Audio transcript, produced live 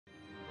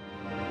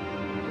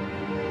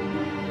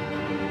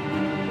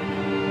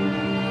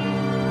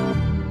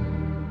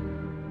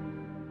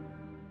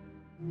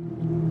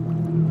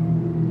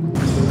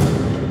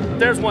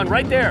there's one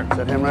right there. Is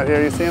that him right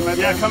here? You see him right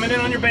there? Yeah, coming in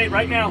on your bait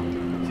right now.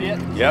 See it?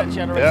 See Yep, that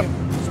shadow right yep.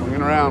 there?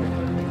 Swinging around.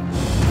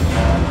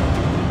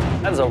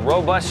 That is a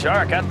robust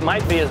shark. That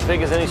might be as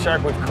big as any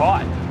shark we've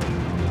caught.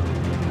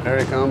 There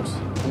he comes.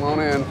 Come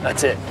on in.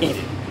 That's it. Eat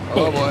it.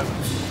 Oh, Eat boy. it.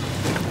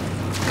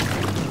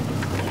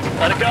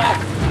 Let it go.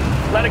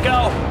 Let it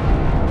go.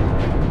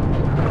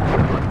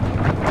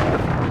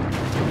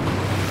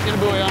 Get a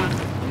buoy on it.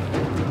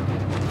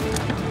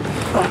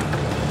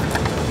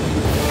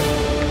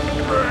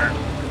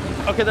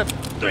 Okay, that's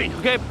 3.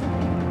 Okay.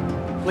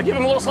 Let's give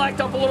him a little slack,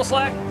 dump a little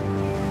slack.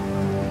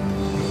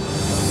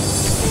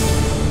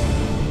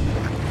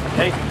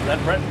 Okay,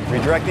 let Brett.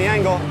 Redirect the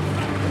angle.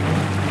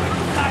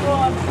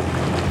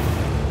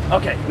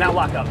 Okay, now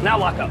lock up. Now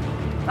lock up.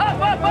 Up,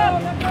 up,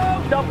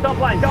 up! Dump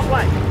line, dump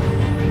line.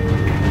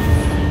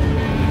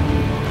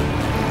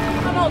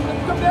 Come on,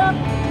 come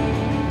down.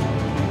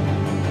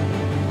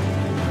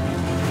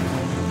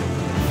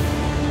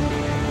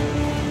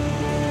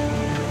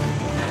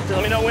 So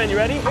let me know when. You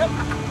ready? Yep.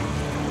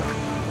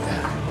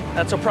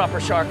 That's a proper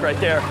shark right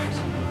there.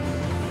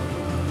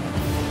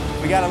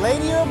 We got a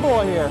lady or a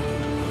boy here?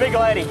 Big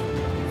lady.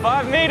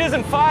 5 meters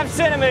and 5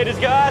 centimeters,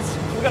 guys.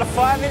 We got a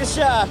 5-meter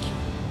shark.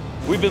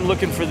 We've been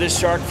looking for this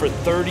shark for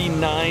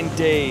 39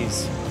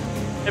 days.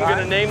 I'm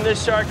gonna name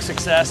this shark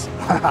Success.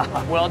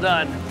 Well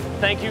done.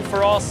 Thank you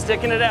for all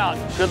sticking it out.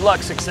 Good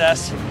luck,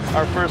 Success.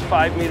 Our first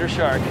 5-meter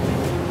shark.